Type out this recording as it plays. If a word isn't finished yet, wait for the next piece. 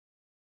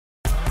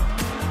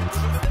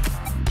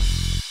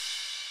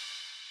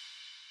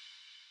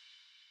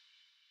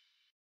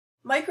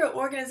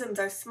Microorganisms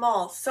are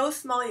small, so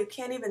small you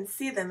can't even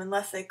see them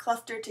unless they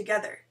cluster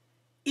together.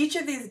 Each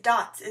of these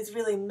dots is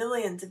really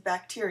millions of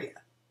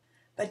bacteria.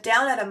 But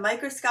down at a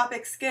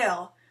microscopic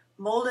scale,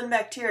 mold and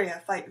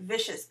bacteria fight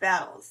vicious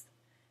battles.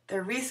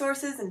 Their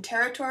resources and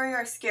territory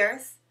are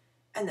scarce,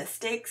 and the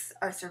stakes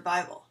are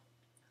survival.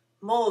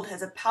 Mold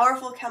has a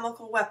powerful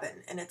chemical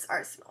weapon in its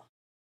arsenal.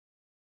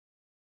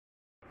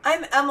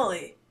 I'm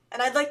Emily,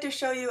 and I'd like to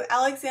show you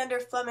Alexander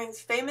Fleming's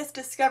famous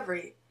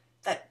discovery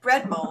that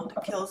bread mold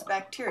kills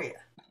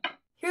bacteria.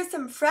 Here's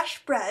some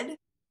fresh bread.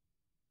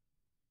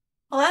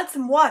 I'll add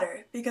some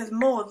water because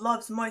mold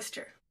loves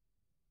moisture.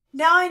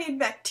 Now I need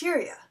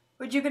bacteria,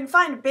 which you can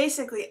find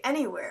basically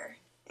anywhere,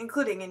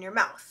 including in your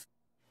mouth.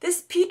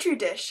 This petri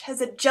dish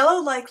has a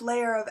jello-like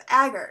layer of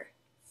agar,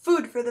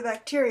 food for the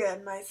bacteria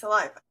in my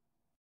saliva.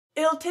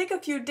 It'll take a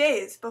few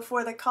days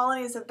before the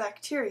colonies of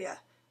bacteria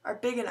are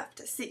big enough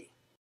to see.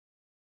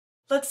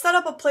 Let's set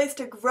up a place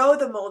to grow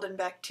the mold and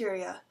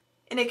bacteria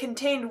in a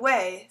contained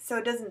way so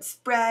it doesn't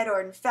spread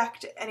or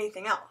infect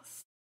anything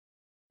else.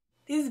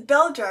 These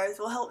bell jars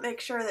will help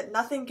make sure that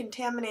nothing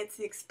contaminates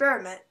the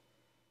experiment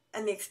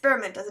and the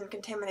experiment doesn't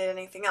contaminate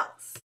anything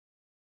else.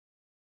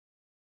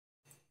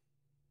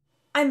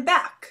 I'm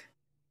back!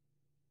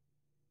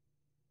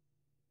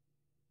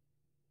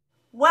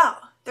 Wow,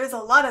 there's a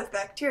lot of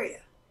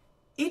bacteria.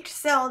 Each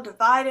cell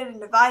divided and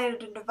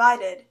divided and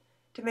divided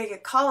to make a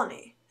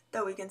colony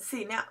that we can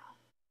see now.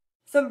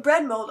 Some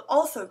bread mold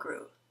also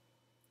grew.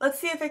 Let's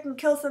see if it can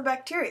kill some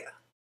bacteria.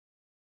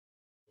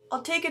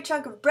 I'll take a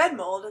chunk of bread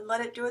mold and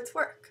let it do its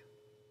work.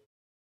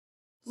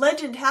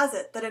 Legend has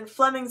it that in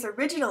Fleming's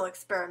original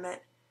experiment,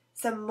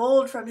 some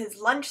mold from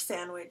his lunch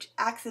sandwich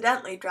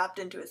accidentally dropped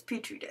into his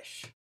petri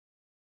dish.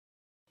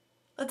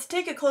 Let's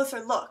take a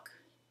closer look,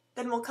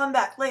 then we'll come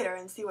back later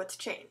and see what's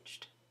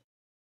changed.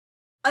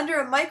 Under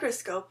a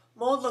microscope,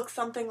 mold looks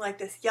something like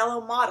this yellow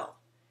mottle,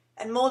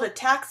 and mold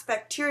attacks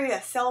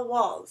bacteria cell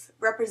walls,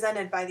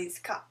 represented by these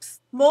cups.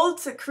 Mold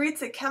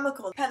secretes a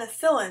chemical,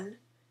 penicillin,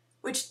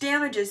 which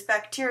damages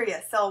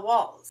bacteria cell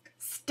walls,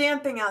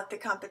 stamping out the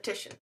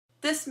competition.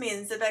 This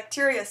means the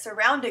bacteria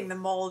surrounding the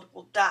mold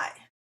will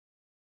die.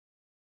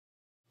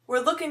 We're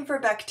looking for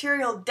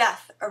bacterial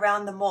death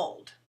around the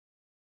mold.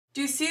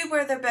 Do you see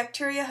where the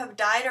bacteria have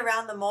died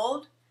around the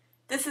mold?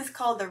 This is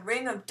called the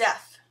ring of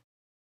death.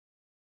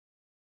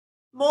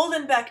 Mold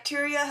and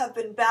bacteria have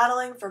been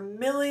battling for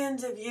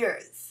millions of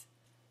years.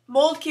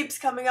 Mold keeps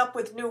coming up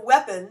with new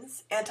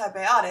weapons,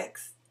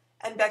 antibiotics,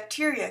 and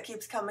bacteria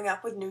keeps coming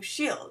up with new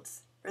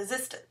shields,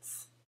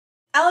 resistance.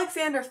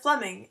 Alexander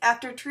Fleming,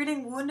 after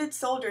treating wounded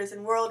soldiers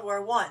in World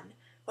War I,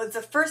 was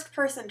the first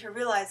person to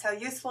realize how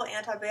useful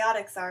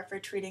antibiotics are for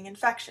treating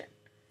infection.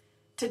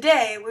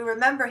 Today, we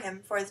remember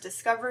him for his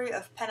discovery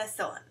of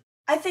penicillin.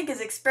 I think his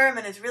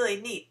experiment is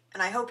really neat,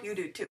 and I hope you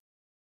do too.